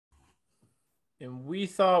And we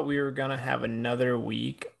thought we were gonna have another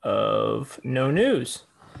week of no news.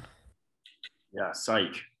 Yeah,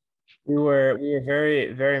 psych. We were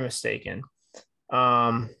very, very mistaken.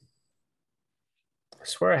 Um, I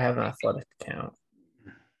swear I have an athletic account.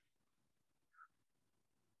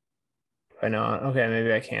 I know. Okay,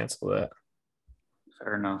 maybe I canceled it.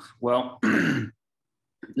 Fair enough. Well, this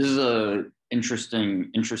is a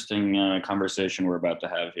interesting conversation we're about to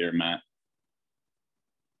have here, Matt.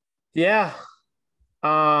 Yeah.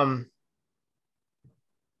 Um,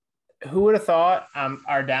 who would have thought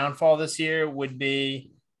our downfall this year would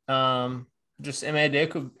be just Ime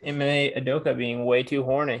Adoka being way too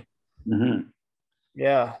horny. Hmm.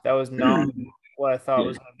 Yeah, that was not what I thought Yeah,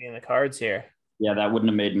 was gonna be in the cards here. yeah, that wouldn't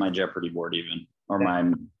have made my Jeopardy board even, or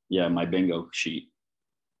Yeah. my bingo sheet.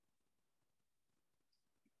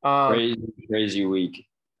 Um, Crazy week.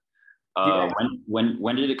 yeah,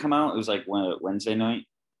 When did it come out? It was like Wednesday night.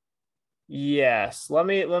 yes. Let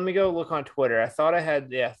me go look on Twitter. I thought I had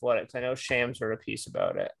the Athletics. I know Shams wrote a piece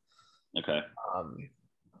about it. Okay. Um,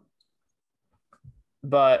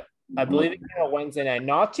 but I I'm believe it looking. came out Wednesday night.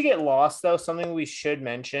 Not to get lost though, something we should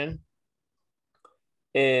mention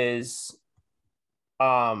is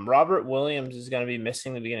Robert Williams is going to be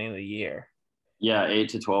missing the beginning of the year, Yeah, 8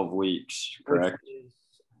 to 12 weeks. which Correct. is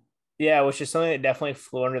yeah, which is something that definitely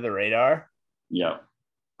flew under the radar. Yeah,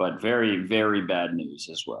 but very bad news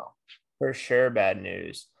as well. For sure, bad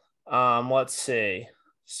news. Let's see.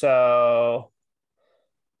 So,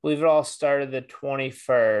 I believe it all started the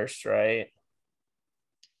 21st, right?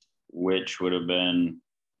 Which would have been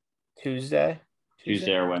Tuesday. Tuesday.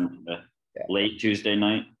 Tuesday or Wednesday, Yeah. late Tuesday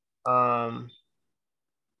night. Um,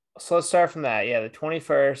 so let's start from that. Yeah, the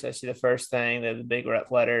 21st. I see the first thing, the big red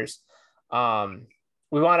letters. Um,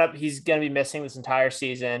 we wound up, he's gonna be missing this entire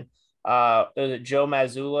season. Is it Joe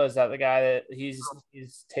Mazzulla? Is that the guy that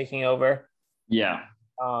he's taking over? Yeah.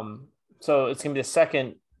 Um, so it's gonna be the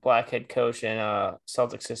second black head coach in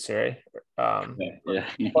Celtics history. Yeah.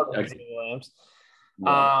 Williams.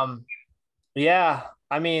 Yeah. Um, yeah,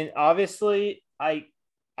 I mean, obviously, I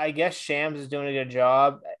guess Shams is doing a good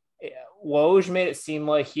job. Woj made it seem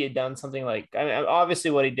like he had done something like I mean,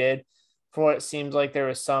 obviously what he did. For what it seems like there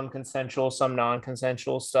was some consensual, some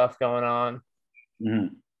non-consensual stuff going on.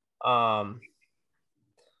 Mhm. Um,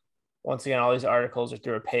 once again, all these articles are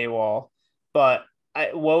through a paywall, but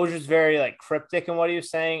Woj was very like cryptic in what he was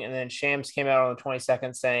saying, and then Shams came out on the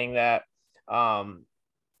 22nd saying that um,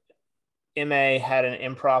 Ime had an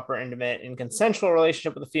improper, intimate, and consensual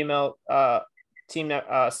relationship with a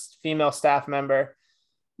female staff member.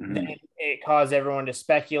 Then Mhm. it caused everyone to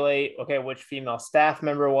speculate, okay, which female staff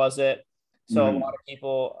member was it? So a lot Mhm. of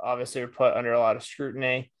people obviously were put under a lot of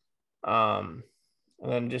scrutiny. Um,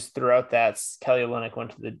 and then just throughout that, Kelly Olynyk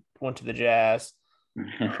went to the Jazz.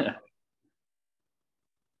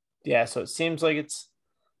 Yeah, so it seems like it's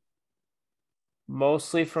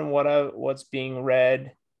mostly from what's being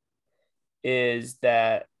read is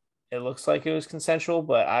that it looks like it was consensual,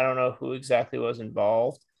 but I don't know who exactly was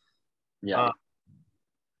involved. Yeah. Um,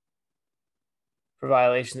 for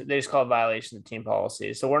violation. They just call it violation of team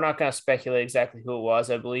policy. So we're not going to speculate exactly who it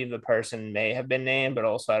was. I believe the person may have been named, but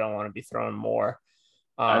also I don't want to be throwing more.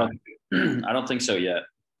 I Um, don't I don't think so yet.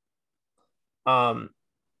 um,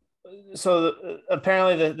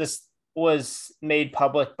 apparently this was made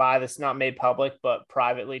public by this, not made public, but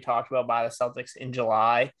privately talked about by the Celtics in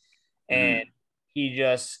July. And Mhm. he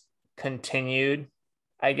just continued,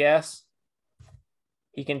 I guess.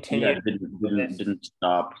 He Yeah, continued didn't with didn't this didn't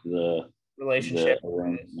stop the relationship.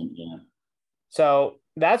 arrangement. Yeah. So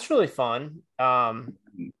that's really fun.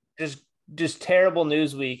 Just just terrible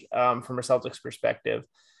news week from a Celtics perspective.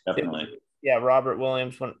 Definitely. Yeah, Robert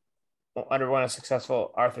Williams underwent a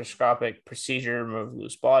successful arthroscopic procedure to remove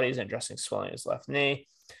loose bodies and addressing swelling in his left knee.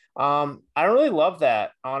 I don't really love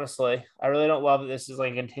that, honestly. I really don't love that this is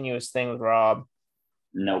like a continuous thing with Rob.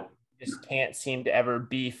 Nope. Just can't seem to ever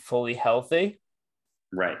be fully healthy.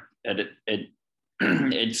 Right. And it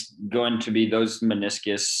it's going to be those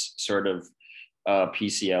meniscus sort of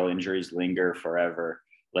PCL injuries linger forever.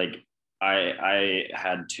 Like I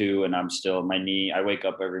had two, and I'm still my knee. I wake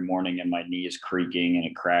up every morning and my knee is creaking and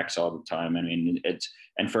it cracks all the time. I mean, it's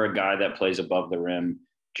and for a guy that plays above the rim, And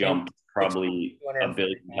jump six probably a 240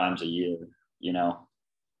 billion times pounds. a year. You know.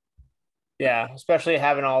 Yeah, especially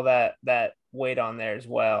having all that weight on there as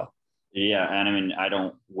well. Yeah, and I mean, I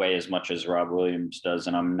don't weigh as much as Rob Williams does,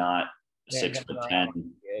 and I'm not Yeah, six that's foot not how much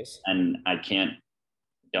ten, it is. and I can't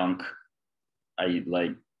dunk. I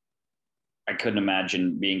like I couldn't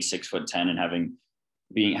imagine being 6'10" and having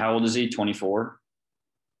being how old is he? 24?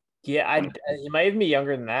 Yeah, he might even be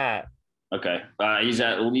younger than that. Okay. He's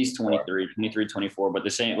at least 23, 24, but the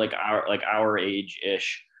same, like our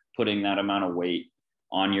age-ish, putting that amount of weight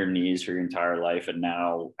on your knees for your entire life and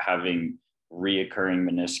now having reoccurring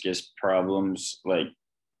meniscus problems, like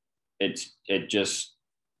it just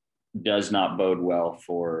does not bode well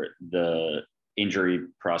for the injury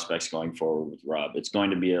prospects going forward with Rob. It's going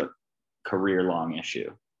to be a career-long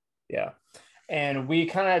issue. Yeah. And we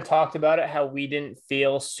kind of talked about it, how we didn't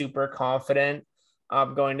feel super confident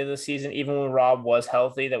going to the season, even when Rob was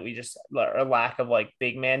healthy, that we just a lack of like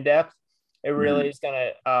big man depth. It really is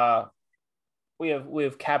gonna. We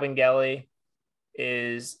have Cabangeli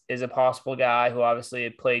is a possible guy who obviously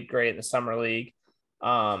had played great in the summer league,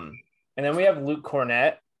 and then we have Luke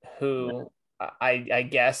Cornett, who I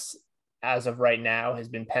guess as of right now has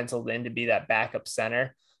been penciled in to be that backup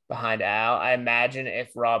center behind Al. I imagine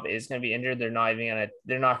if Rob is going to be injured, they're not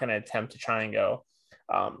going to attempt to try and go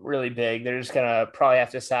really big. They're just going to probably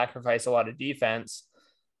have to sacrifice a lot of defense.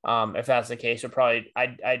 If that's the case, or probably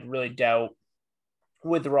I'd really doubt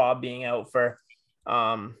with Rob being out for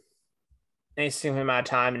any significant amount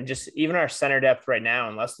of time, and just even our center depth right now,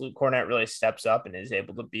 unless Luke Cornett really steps up and is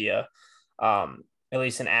able to be a at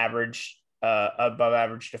least an average, above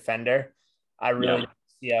average defender, I really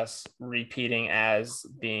see us repeating as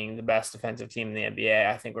being the best defensive team in the NBA.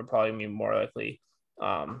 I think we're probably going to be more likely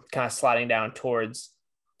kind of sliding down towards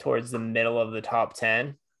the middle of the top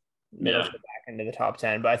 10, middle to the back into the top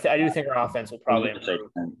 10. But I do think our offense will probably improve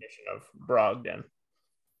the condition of Brogdon.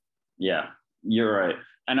 Yeah, you're right.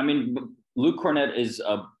 And I mean, Luke Cornett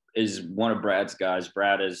is one of Brad's guys.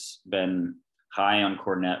 Brad has been high on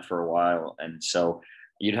Cornett for a while, and so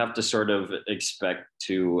you'd have to sort of expect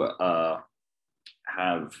to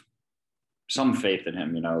have some faith in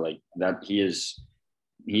him, like that he is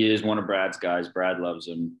one of Brad's guys. Brad loves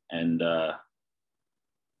him, and I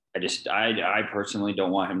personally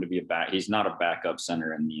don't want him to be he's not a backup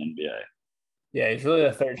center in the NBA. Yeah, he's really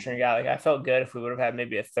the third string guy. Like, I felt good if we would have had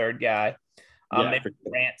maybe a third guy. Maybe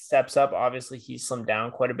Grant steps up. Obviously, he's slimmed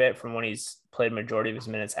down quite a bit from when he's played majority of his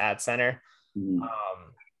minutes at center. Mm-hmm. I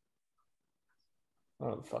don't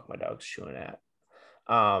know what the fuck my dog's chewing at.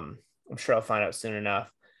 I'm sure I'll find out soon enough.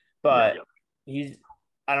 But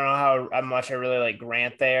I don't know how much I really like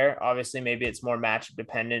Grant there. Obviously, maybe it's more matchup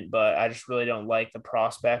dependent, but I just really don't like the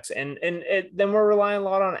prospects. And then we're relying a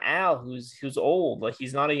lot on Al, who's old. Like,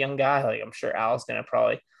 he's not a young guy. Like, I'm sure Al's gonna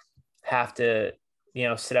probably have to,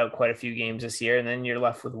 sit out quite a few games this year. And then you're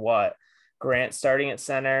left with what? Grant starting at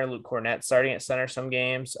center, Luke Cornett starting at center some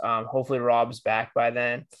games. Hopefully Rob's back by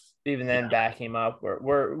then. Even then, back him up.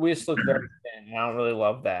 We just look very thin. I don't really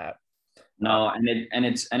love that. No, and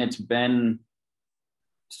it's been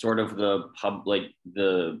sort of the public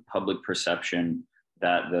perception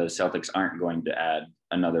that the Celtics aren't going to add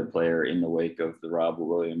another player in the wake of the Rob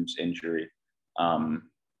Williams injury.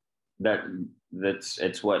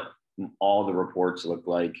 It's what all the reports look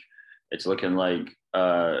like. It's looking like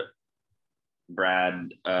Brad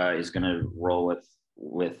is going to roll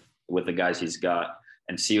with the guys he's got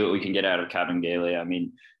and see what we can get out of Cabangeli. I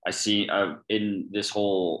mean, I see in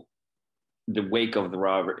the wake of the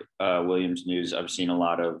Robert Williams news, I've seen a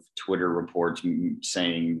lot of Twitter reports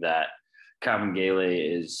saying that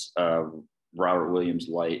Cabangeli is Robert Williams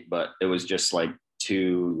light, but it was just like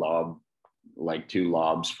two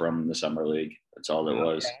lobs from the summer league. That's all it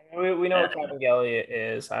was. Yeah, we know what Cabangeli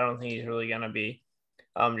is. I don't think he's really going to be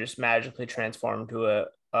just magically transformed to a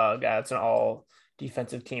guy that's an all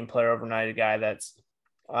defensive team player overnight, a guy that's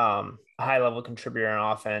a high level contributor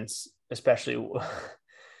on offense, especially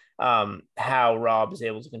how Rob is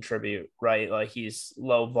able to contribute, right? Like, he's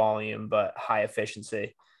low volume but high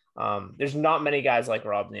efficiency. There's not many guys like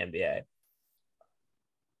Rob in the NBA.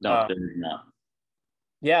 No, there's not.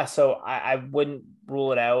 Yeah, so I wouldn't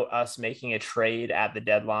rule it out us making a trade at the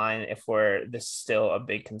deadline if this is still a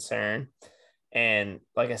big concern. And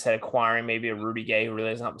like I said, acquiring maybe a Rudy Gay who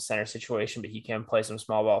really doesn't have a center situation, but he can play some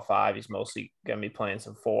small ball 5. He's mostly going to be playing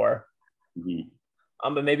some 4.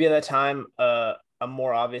 Mm-hmm. But maybe at that time, a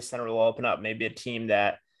more obvious center will open up. Maybe a team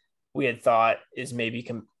that we had thought is maybe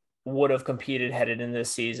would have competed headed into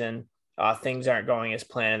this season. Things aren't going as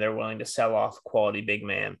planned. They're willing to sell off quality big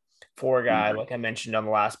man for a guy. Mm-hmm. Like I mentioned on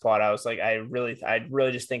the last pod, I was like, I really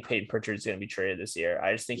just think Peyton Pritchard is going to be traded this year.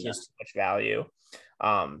 I just think he has too much value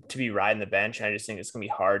to be riding the bench. And I just think it's going to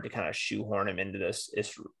be hard to kind of shoehorn him into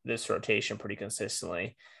this rotation pretty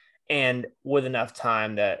consistently and with enough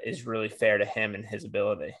time that is really fair to him and his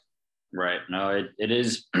ability. Right. No, it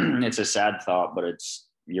is. It's a sad thought, but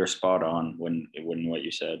you're spot on when what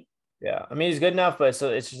you said. Yeah. I mean, he's good enough, but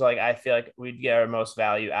it's just like, I feel like we'd get our most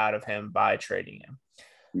value out of him by trading him.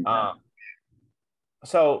 Mm-hmm.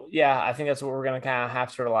 So yeah, I think that's what we're going to kind of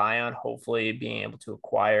have to rely on. Hopefully, being able to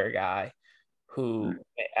acquire a guy who Mm.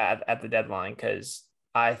 at the deadline, because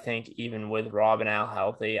I think even with Rob and Al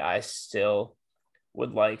healthy, I still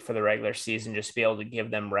would like for the regular season just be able to give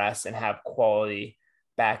them rest and have quality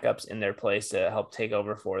backups in their place to help take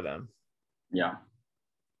over for them. Yeah,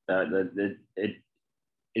 it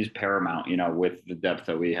is paramount, with the depth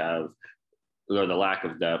that we have, or the lack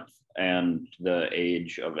of depth, and the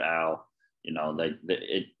age of Al.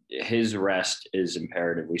 His rest is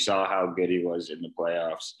imperative. We saw how good he was in the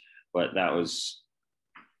playoffs, but that was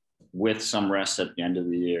with some rest at the end of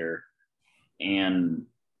the year, and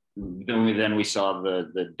then we saw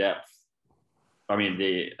the depth. I mean,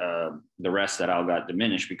 the rest that Al got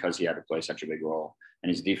diminished because he had to play such a big role, and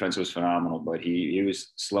his defense was phenomenal, but he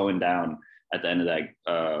was slowing down at the end of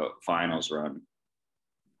that finals run.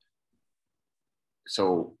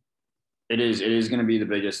 So it is going to be the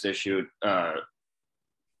biggest issue,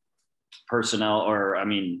 personnel, or I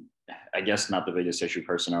mean, I guess not the biggest issue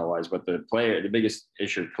personnel wise, but the biggest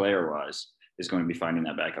issue player wise is going to be finding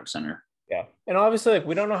that backup center. Yeah. And obviously, like,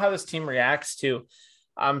 we don't know how this team reacts to.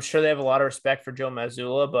 I'm sure they have a lot of respect for Joe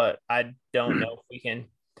Mazzulla, but I don't know if we can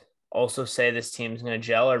also say this team's going to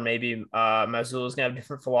gel, or maybe Mazzulla's going to have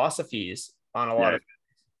different philosophies on a lot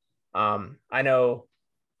Yeah, of. I know,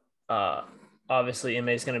 uh, obviously, Ime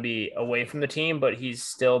is going to be away from the team, but he's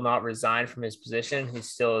still not resigned from his position. He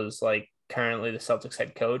still is like currently the Celtics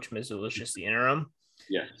head coach. Mazzulla is just the interim.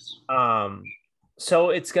 yes, Um, so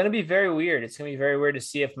it's going to be very weird. It's going to be very weird to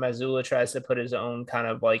see if Mazzulla tries to put his own kind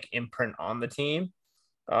of like imprint on the team.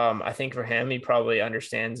 I think for him, he probably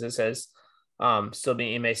understands this as still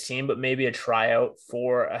being Ime's team, but maybe a tryout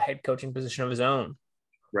for a head coaching position of his own.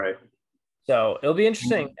 right. So it'll be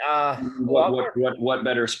interesting. A What lot what more. what what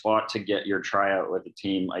better spot to get your tryout with a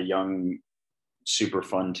team, a young, super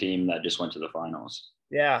fun team that just went to the finals?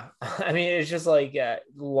 Yeah. I mean, it's just like a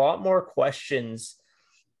lot more questions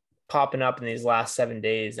popping up in these last 7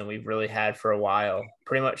 days than we've really had for a while,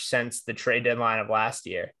 pretty much since the trade deadline of last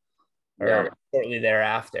year Yeah, or shortly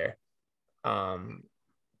thereafter. Um,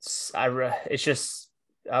 it's just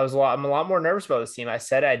I'm a lot more nervous about this team. I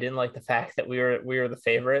said I didn't like the fact that we were the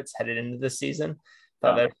favorites headed into this season.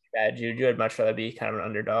 Thought yeah. that was bad juju. I'd much rather be kind of an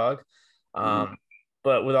underdog. Mhm. Um,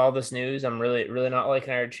 but with all this news, I'm really not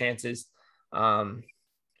liking our chances.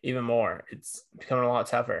 Even more. It's becoming a lot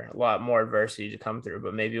tougher, a lot more adversity to come through.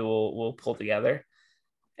 But maybe we'll pull together,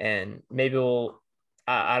 and maybe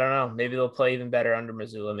I don't know. Maybe they'll play even better under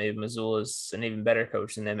Missoula. Maybe Missoula is an even better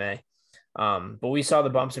coach than Ime. But we saw the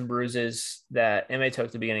bumps and bruises that Ime took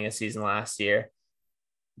at the beginning of the season last year.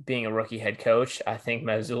 Being a rookie head coach, I think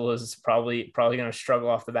Missoula is probably going to struggle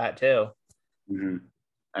off the bat too. Hmm.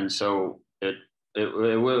 And so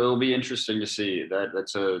it'll be interesting to see that.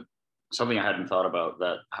 That's something I hadn't thought about,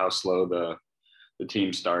 that how slow the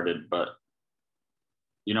team started. But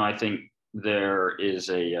I think there is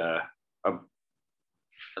a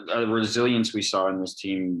resilience we saw in this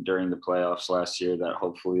team during the playoffs last year that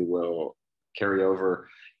hopefully will carry over,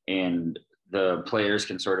 and the players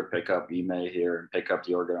can sort of pick up Ime here and pick up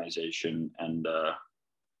the organization, and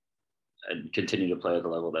continue to play at the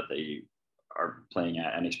level that they are playing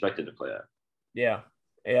at and expected to play at. Yeah,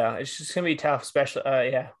 yeah, it's just gonna be tough, especially.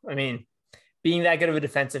 Yeah, I mean, being that good of a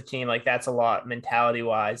defensive team, like that's a lot mentality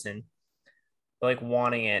wise, and like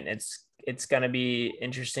wanting it. It's gonna be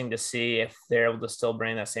interesting to see if they're able to still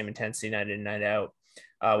bring that same intensity night in night out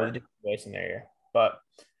with a Right. different voice in their ear. But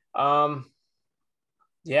um,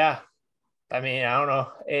 yeah, I mean, I don't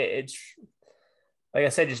know. It's like I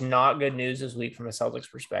said, just not good news this week from a Celtics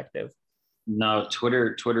perspective, No,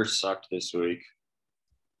 Twitter sucked this week.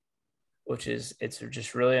 which is it's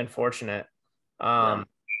just really unfortunate. Yeah, Um,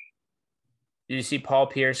 did you see Paul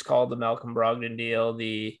Pierce called the Malcolm Brogdon deal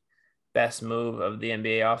the best move of the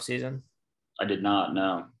NBA offseason? I did not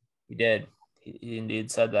know He did. He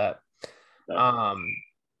indeed said that. that. Um,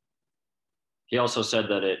 He also said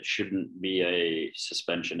that it shouldn't be a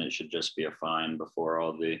suspension; it should just be a fine before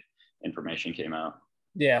all the information came out.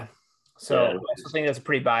 yeah. So Yeah, I also think that's a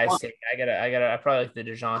pretty biased take. I probably like the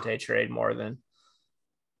DeJounte trade more than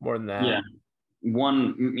that. yeah.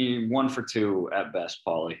 One for two at best,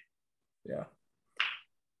 Paulie. Yeah.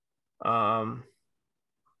 Um,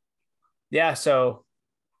 yeah. So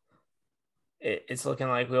it's looking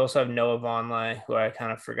like we also have Noah Vonleh, who I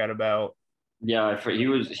kind of forgot about. Yeah,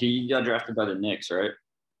 he got drafted by the Knicks, right?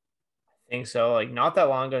 I think so. Like not that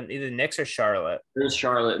long ago, either Knicks or Charlotte. There's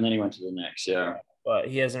Charlotte, and then he went to the Knicks. Yeah, But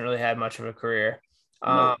he hasn't really had much of a career.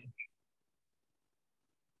 no, Um,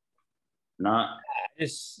 not.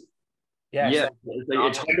 just Yeah, Yeah, so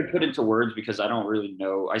it's hard to put into words because I don't really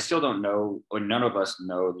know. I still don't know, or none of us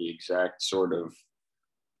know the exact sort of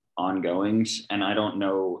ongoings, and I don't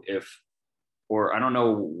know if, or I don't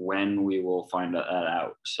know when we will find that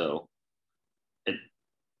out. So it,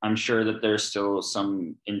 I'm sure that there's still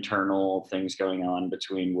some internal things going on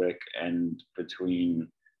between Wick and between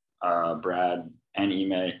Brad and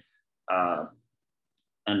Ime, uh,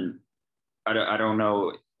 and I don't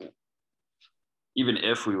know even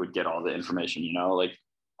if we would get all the information. Like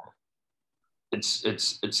it's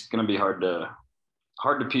going to be hard to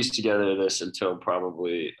piece together this until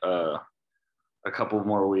probably a couple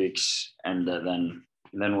more weeks, and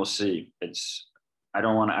then we'll see. I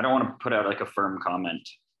don't want to put out like a firm comment,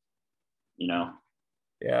 you know.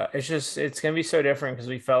 Yeah, it's gonna be so different because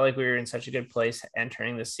we felt like we were in such a good place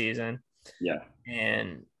entering the season, Yeah,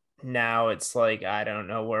 and now it's like I don't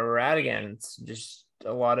know where we're at again. It's just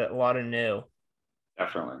a lot of new.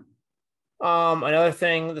 definitely. Another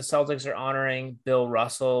thing, the Celtics are honoring Bill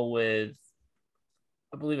Russell with,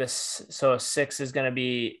 I believe, a six is going to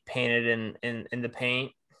be painted in the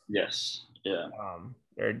paint. Yes, yeah.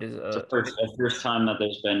 Or does It's the first time that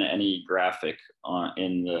there's been any graphic on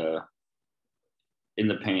in the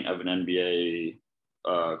paint of an NBA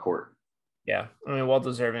court. yeah, I mean, well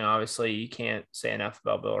deserving. Obviously, you can't say enough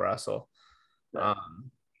about Bill Russell. Right.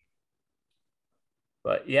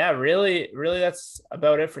 But yeah, really, really, that's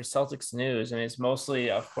about it for Celtics news. I mean, it's mostly,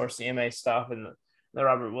 of course, the MA stuff and the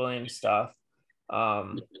Robert Williams stuff.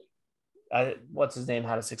 What's his name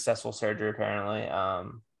had a successful surgery apparently,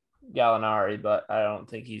 Gallinari, but I don't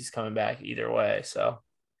think he's coming back either way. So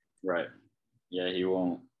Right. Yeah, he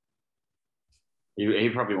won't. He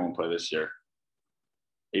probably won't play this year.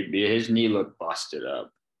 His knee looked busted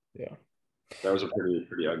up. yeah. That was a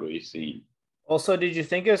pretty ugly scene. Also, did you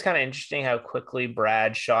think it was kind of interesting how quickly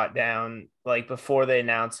Brad shot down, like before they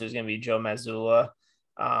announced it was going to be Joe Mazzulla?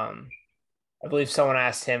 I believe someone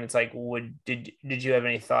asked him, it's like, did you have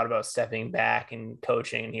any thought about stepping back and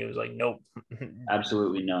coaching? And he was like, nope.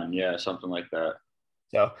 Absolutely none. Yeah, something like that.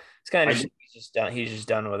 So it's kind of I interesting. He's just done. He's just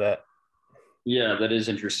done with it. Yeah, that is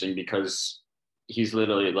interesting because he's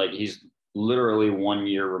literally 1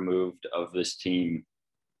 year removed of this team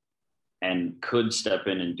and could step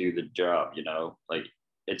in and do the job. Like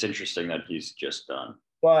it's interesting that he's just done.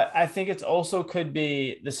 But I think it's also could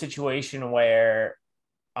be the situation where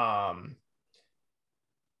um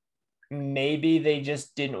maybe they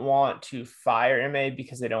just didn't want to fire Ime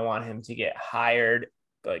because they don't want him to get hired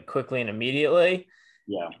like quickly and immediately.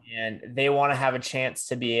 Yeah, And they want to have a chance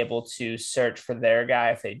to be able to search for their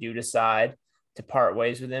guy if they do decide to part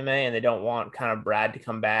ways with Ime, and they don't want kind of Brad to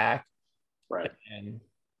come back. right. And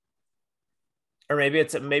or maybe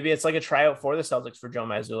it's like a tryout for the Celtics for Joe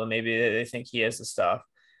Mazzulla. Maybe they think he has the stuff,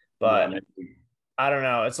 Yeah, but I don't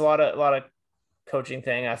know. It's a lot of coaching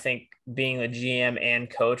thing. I think being the GM and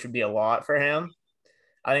coach would be a lot for him.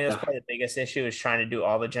 I think that's probably the biggest issue is trying to do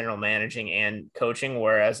all the general managing and coaching,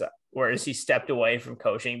 whereas he stepped away from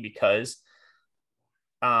coaching because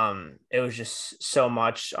it was just so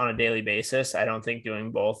much on a daily basis. I don't think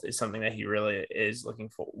doing both is something that he really is looking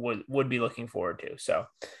for would be looking forward to. So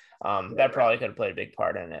that probably could have played a big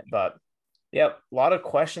part in it. But yep, a lot of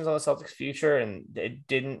questions on the Celtics future, and it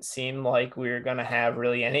didn't seem like we were gonna have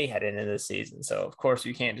really any heading into this season. So of course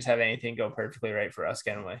we can't just have anything go perfectly right for us,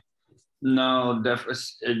 can we? No,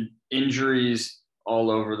 definitely injuries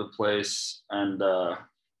all over the place, and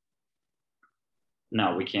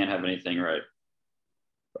no, we can't have anything right.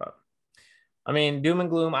 But I mean, doom and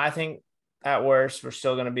gloom. I think at worst, we're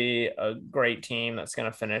still going to be a great team that's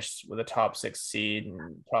going to finish with a top six seed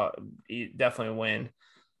and probably definitely win.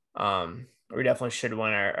 We definitely should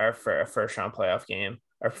win our first round playoff game,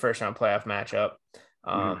 our first round playoff matchup.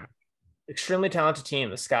 Mhm. Extremely talented team.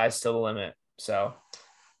 The sky's still the limit. So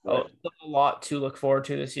Right. a lot to look forward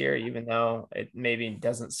to this year, even though it maybe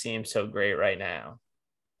doesn't seem so great right now.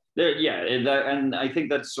 Yeah, and I think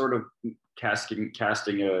that's sort of casting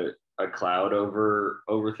a cloud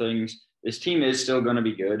over things. This team is still going to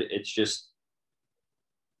be good. It's just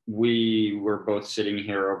we were both sitting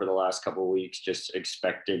here over the last couple of weeks just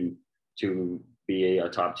expecting to be a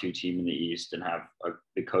top two team in the East and have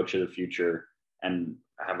the coach of the future and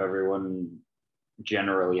have everyone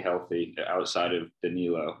generally healthy outside of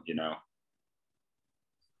Danilo.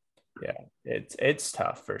 Yeah, it's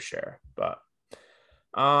tough for sure. But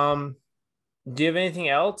um, do you have anything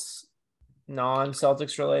else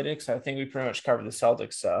non-Celtics related? Because I think we pretty much covered the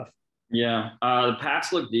Celtics stuff. Yeah, the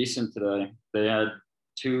Pats looked decent today. They had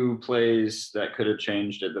two plays that could have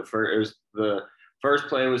changed it. The first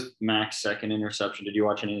play was Mac's second interception. Did you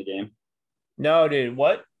watch any of the game? No, dude.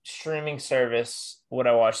 What streaming service would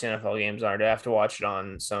I watch the NFL games on? Or do I have to watch it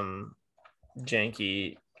on some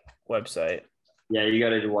janky website? Yeah, you got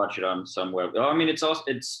to watch it on some web. Oh, I mean, it's also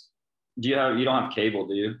it's. You don't have cable,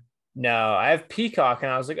 do you? No, I have Peacock,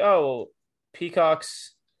 and I was like, oh,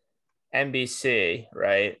 Peacock's NBC,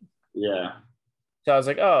 right? Yeah, So I was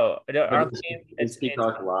like, oh, but aren't is, the games? is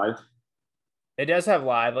Peacock live? It does have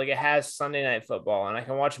live, like it has Sunday night football, and I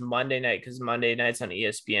can watch Monday night because Monday nights on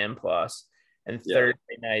ESPN Plus and Yeah,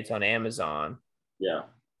 Thursday nights on Amazon. yeah.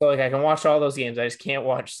 So like I can watch all those games. I just can't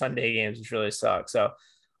watch Sunday games, which really sucks. So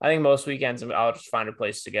I think most weekends I'll just find a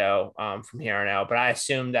place to go from here on out. But I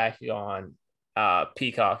assumed I could go on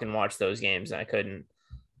Peacock and watch those games, and I couldn't.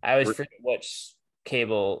 I always forget which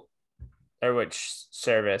cable or which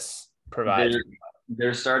service provides.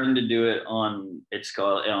 They're starting to do it on. It's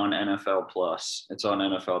called on NFL Plus. It's on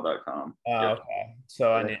NFL.com. Oh, Yep. okay.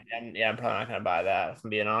 So I'm probably not gonna buy that. If I'm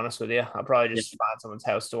being honest with you, I'll probably Yep. just find someone's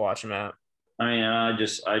house to watch them at. I mean, I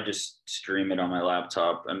just stream it on my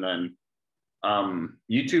laptop, and then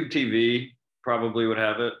YouTube TV probably would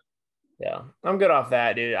have it. Yeah, I'm good off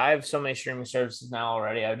that, dude. I have so many streaming services now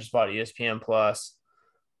already. I just bought ESPN Plus.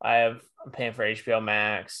 I'm paying for HBO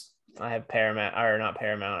Max. I have Paramount or not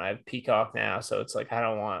Paramount. I have Peacock now, so it's like I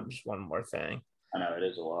don't want just one more thing. I know it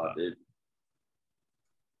is a lot, dude.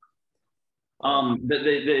 Um,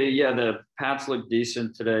 The Pats looked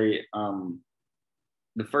decent today.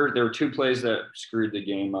 There were two plays that screwed the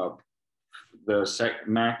game up.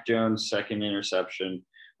 Mac Jones' second interception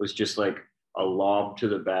was just like a lob to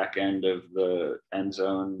the back end of the end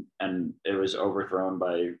zone, and it was overthrown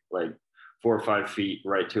by like 4 or 5 feet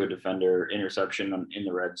right to a defender. Interception in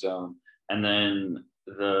the red zone, and then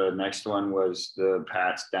the next one was the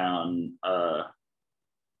Pats down. I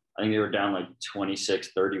think they were down like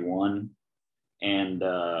 26-31, and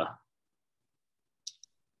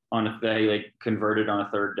they like converted on a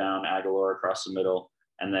third down, Aguilar across the middle,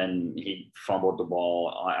 and then he fumbled the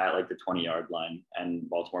ball at like the 20-yard line, and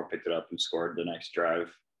Baltimore picked it up and scored the next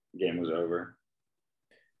drive. The game was over.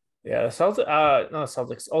 yeah, the Celtics, no, the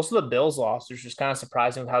Celtics. Also, the Bills lost, which was kind of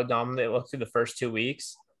surprising with how dominant they looked through the first 2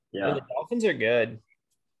 weeks. I mean, Yeah, the Dolphins are good.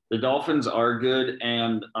 the Dolphins are good,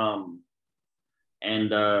 and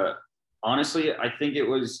honestly, I think it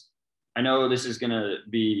was. I know this is gonna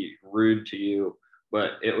be rude to you,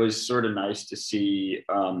 but it was sort of nice to see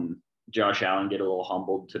Josh Allen get a little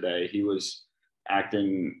humbled today. He was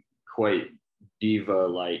acting quite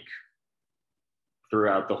diva-like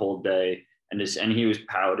throughout the whole day, and he was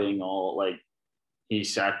pouting all like he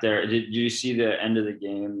sat there. Did you see the end of the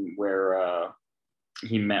game where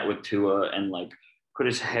he met with Tua and like put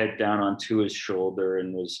his head down on Tua's shoulder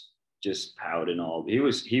and was just pouting all? He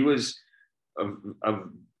was a, a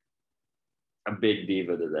a big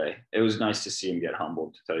diva today. It was nice to see him get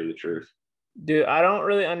humbled, to tell you the truth. Dude, I don't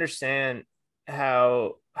really understand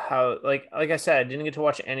how like I said, I didn't get to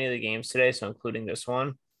watch any of the games today, so including this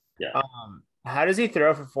one. Yeah. How does he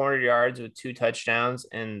throw for 400 yards with 2 touchdowns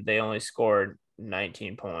and they only scored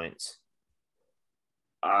 19 points?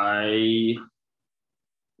 I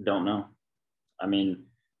don't know. I mean,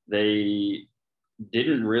 they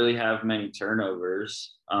didn't really have many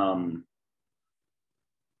turnovers. I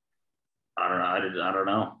don't know. I don't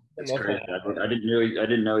know. It's crazy. I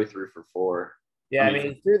didn't know he threw for four. Yeah, I mean,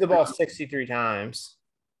 he threw the ball 63 times.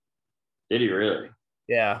 Did he really?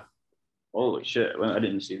 Yeah. Holy shit! Well, I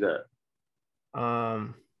didn't see that.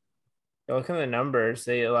 Look at the numbers.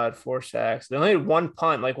 They allowed 4 sacks. They only had one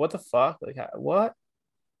punt. Like, what the fuck? Like, what?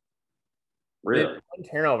 Really? One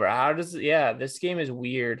turnover. How does it? Yeah, this game is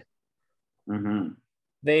weird. Mm-hmm.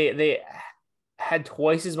 They had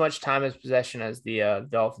twice as much time as possession as the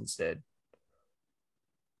Dolphins did.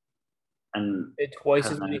 And They had twice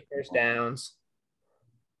as many first downs.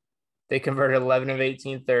 They converted 11 of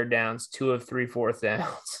 18 third downs, 2 of 3 fourth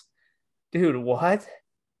downs. Dude, what?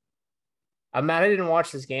 I'm mad I didn't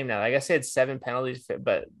watch this game now. I guess they had 7 penalties,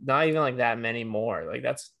 but not even like that many more. Like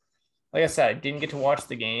that's like I said, I didn't get to watch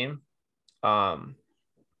the game. I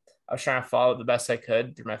was trying to follow it the best I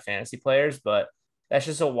could through my fantasy players, but that's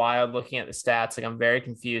just a wild looking at the stats. Like I'm very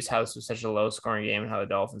confused how this was such a low scoring game and how the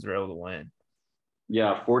Dolphins were able to win.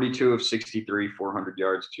 Yeah, 42 of 63, 400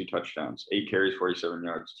 yards, 2 touchdowns, 8 carries, 47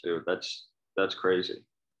 yards too. That's crazy.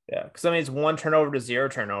 Yeah, because I mean it's 1 turnover to 0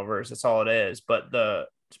 turnovers. That's all it is. But the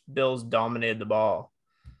Bills dominated the ball.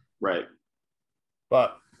 Right.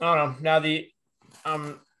 But I don't know. Now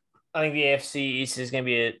I think the AFC East is going to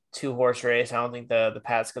be a 2-horse race. I don't think the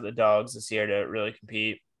Pats got the dogs this year to really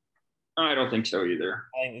compete. I don't think so either.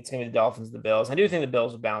 I think it's going to be the Dolphins, and the Bills. I do think the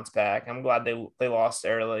Bills will bounce back. I'm glad they lost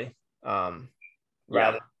early, rather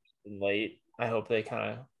than late. I hope they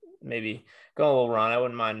kind of maybe go a little run. I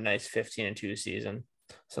wouldn't mind a nice 15-2 season,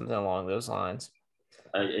 something along those lines.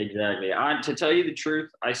 Exactly. To tell you the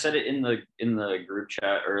truth, I said it in the group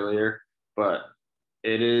chat earlier, but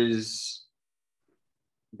it is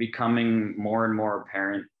becoming more and more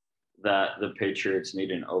apparent that the Patriots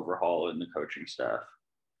need an overhaul in the coaching staff.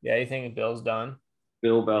 Yeah, you think Bill's done?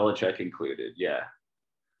 Bill Belichick included. Yeah.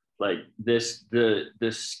 Like the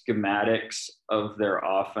schematics of their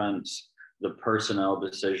offense, the personnel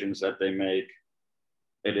decisions that they make.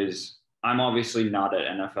 It is. I'm obviously not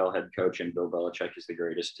an NFL head coach, and Bill Belichick is the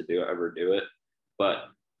greatest to ever do it, but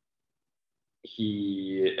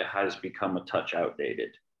he has become a touch outdated.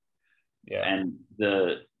 Yeah. And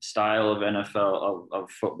the style of NFL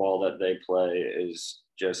of football that they play is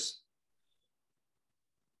just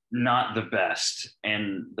not the best,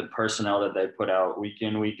 and the personnel that they put out week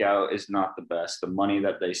in week out is not the best. The money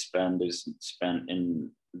that they spend is spent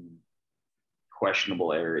in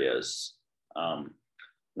questionable areas.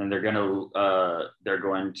 And they're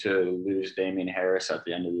going to lose Damian Harris at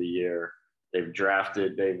the end of the year. They've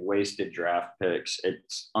wasted draft picks.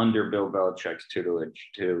 It's under Bill Belichick's tutelage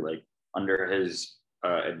too, like under his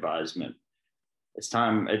advisement. It's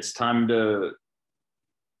time to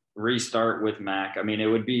restart with Mac. I mean, it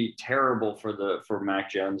would be terrible for Mac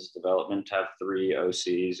Jones' development to have 3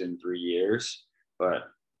 OCs in 3 years, but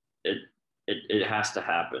it has to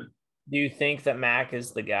happen. Do you think that Mac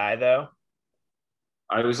is the guy though?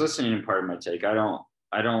 I was listening to part of my take. I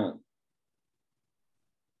don't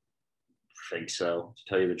think so, to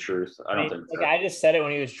tell you the truth. I don't think so. I just said it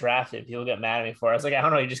when he was drafted. People get mad at me for it. I was like, I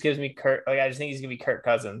don't know. He just gives me Kirk. Like, I just think he's gonna be Kirk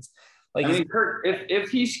Cousins. Like, I mean, if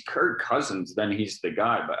he's Kirk Cousins, then he's the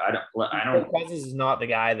guy. But I don't. Kirk Cousins is not the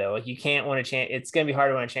guy though. Like, you can't win a champ. It's gonna be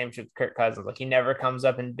hard to win a championship with Kirk Cousins. Like, he never comes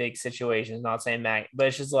up in big situations. Not saying Mac, but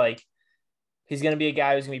it's just like he's gonna be a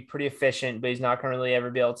guy who's gonna be pretty efficient, but he's not gonna really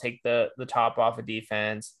ever be able to take the top off of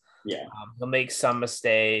defense. Yeah, he'll make some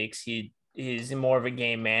mistakes. He's more of a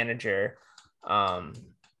game manager. I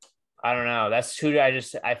don't know. That's who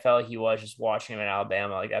I felt like he was just watching him in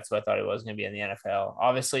Alabama. Like, that's what I thought he was going to be in the NFL.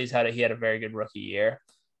 Obviously, he had a very good rookie year,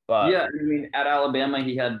 but yeah. I mean, at Alabama,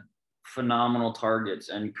 he had phenomenal targets,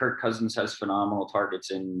 and Kirk Cousins has phenomenal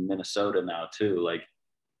targets in Minnesota now too. Like,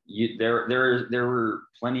 there were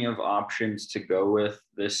plenty of options to go with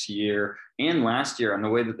this year and last year on the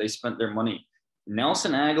way that they spent their money.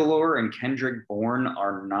 Nelson Aguilar and Kendrick Bourne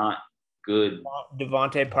are not good.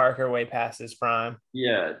 Devontae Parker way past his prime.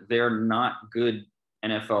 Yeah, they're not good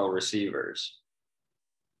NFL receivers.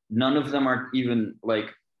 None of them are even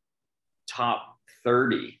like top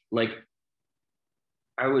 30. Like,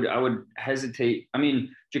 I would hesitate. I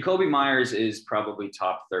mean, Jacoby Myers is probably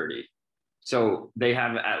top 30. So they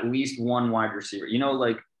have at least one wide receiver. You know,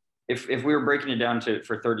 like if we were breaking it down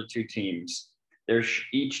for 32 teams,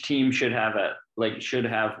 each team should have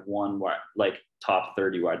one like top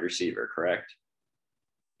 30 wide receiver, correct?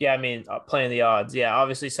 Yeah, I mean, playing the odds. Yeah,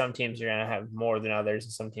 obviously some teams are going to have more than others,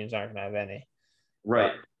 and some teams aren't going to have any.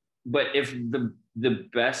 Right. But if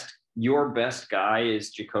your best guy is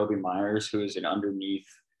Jacoby Myers, who is an underneath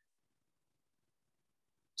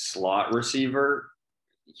slot receiver,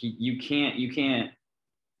 you can't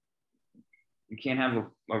have a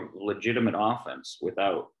legitimate offense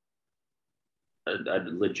without a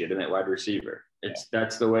legitimate wide receiver.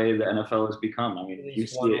 That's the way the NFL has become. I mean, you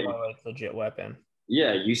see it like legit weapon.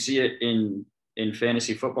 Yeah, you see it in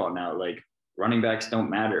fantasy football now. Like, running backs don't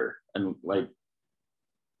matter, and like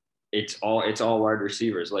it's all wide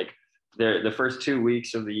receivers. Like, the first 2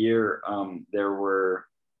 weeks of the year, there were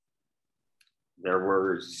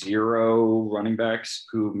 0 running backs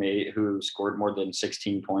who scored more than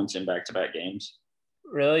 16 points in back-to-back games.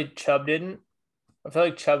 Really? Chubb didn't? I feel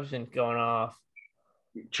like Chubb's been going off.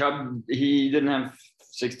 Chubb, he didn't have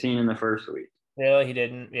 16 in the first week. Really? He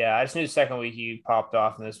didn't? Yeah, I just knew the second week he popped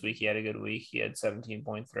off, and this week he had a good week. He had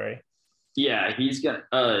 17.3. Yeah, he's got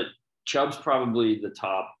Chubb's probably the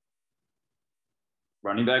top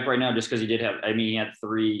running back right now, just because he had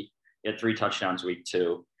 3 touchdowns week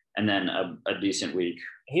 2, and then a decent week.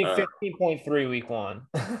 He had 15.3 week 1.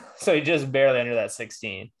 So he just barely under that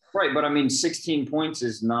 16. Right, but I mean, 16 points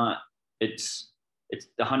is not it's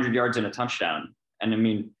 100 yards and a touchdown. And I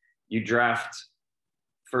mean, you draft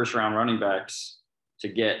first round running backs to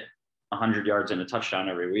get 100 yards and a touchdown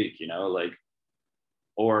every week, you know, like,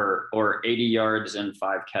 or 80 yards and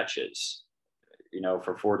 5 catches, you know,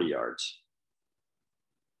 for 40 yards.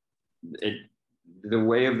 The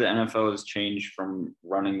way of the NFL has changed from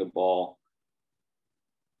running the ball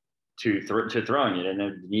to throwing it, and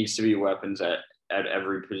there needs to be weapons at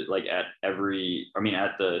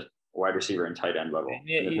the wide receiver and tight end level.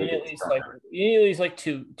 You need at least like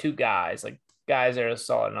two guys, like guys that are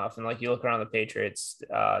solid enough. And like you look around the Patriots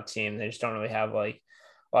team, they just don't really have like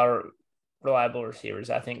a lot of reliable receivers.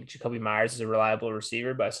 I think Jacoby Myers is a reliable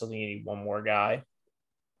receiver, but I still think you need one more guy.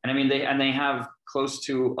 And I mean, they have close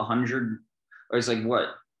to 100, or it's like what,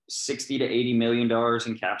 60 to 80 million dollars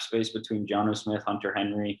in cap space between Jonnu Smith, Hunter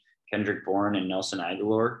Henry, Kendrick Bourne, and Nelson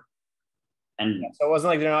Aguilar. And so it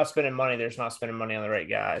wasn't like they're not spending money; they're just not spending money on the right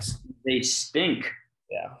guys. They stink.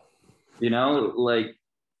 Yeah, like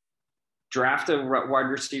draft a wide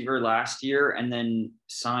receiver last year and then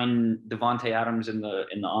sign Devontae Adams in the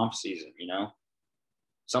off season.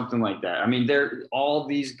 Something like that. I mean, all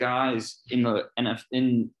these guys in the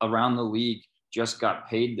around the league just got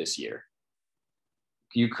paid this year.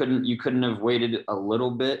 You couldn't have waited a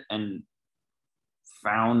little bit and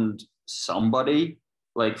found somebody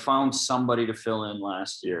to fill in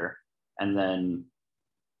last year and then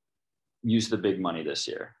use the big money this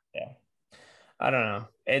year. Yeah. I don't know.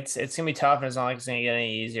 It's gonna be tough, and it's not like it's gonna get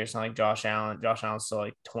any easier. It's not like Josh Allen. Josh Allen's still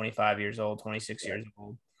like 25 years old, 26 years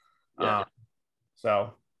old. Yeah.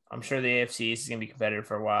 So I'm sure the AFC East is gonna be competitive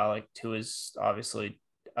for a while. Like Tua is obviously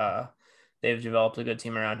they've developed a good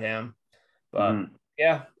team around him. But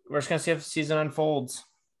yeah, we're just gonna see if the season unfolds.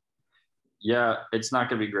 Yeah, it's not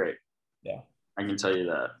gonna be great. Yeah. I can tell you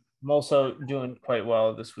that. I'm also doing quite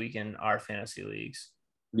well this week in our fantasy leagues.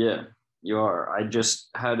 Yeah, you are. I just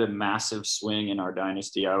had a massive swing in our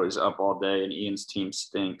dynasty. I was up all day, and Ian's team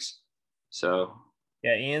stinks. So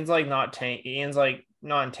yeah, Ian's like not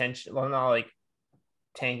intentional. Well, not like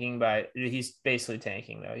tanking, but he's basically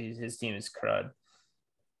tanking though. His team is crud.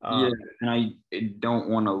 Yeah, and I don't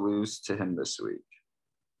want to lose to him this week.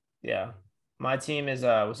 Yeah. My team is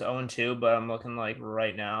was 0-2, but I'm looking like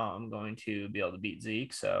right now I'm going to be able to beat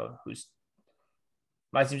Zeke. So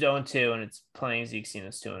my team's 0-2 and it's playing Zeke's team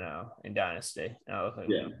that's 2-0 in Dynasty. And I look like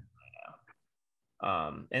right now.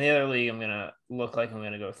 In the other league, I'm gonna look like I'm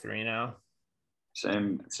gonna go 3 now.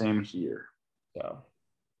 Same here. So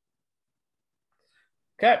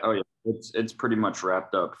okay. Oh yeah, it's pretty much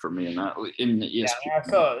wrapped up for me in the ESPN. Yeah,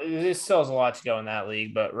 so it still has a lot to go in that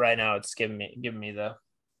league, but right now it's giving me the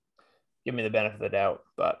benefit of the doubt.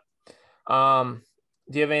 But do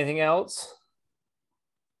you have anything else?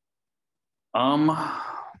 Trying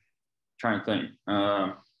to think.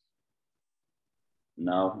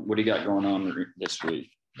 No. What do you got going on this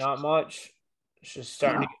week? Not much. It's just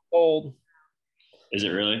starting to get cold. Is it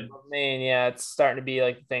really? I mean, yeah, it's starting to be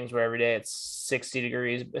like things where every day it's 60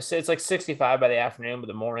 degrees. It's like 65 by the afternoon, but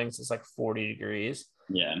the mornings it's like 40 degrees.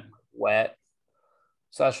 Yeah. Wet.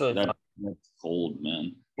 So that's really fun. That's cold,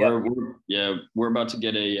 man. Yep. We're about to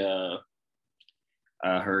get a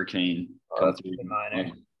hurricane come through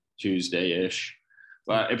Tuesday-ish.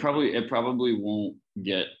 But it probably won't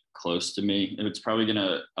get close to me. It's probably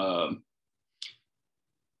gonna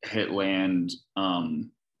hit land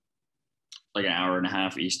like an hour and a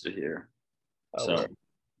half east of here. So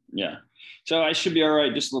yeah. So I should be all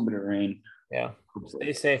right. Just a little bit of rain. Yeah.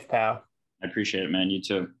 Stay safe, pal. I appreciate it, man. You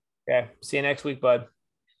too. Okay. See you next week, bud.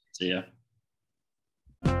 See ya.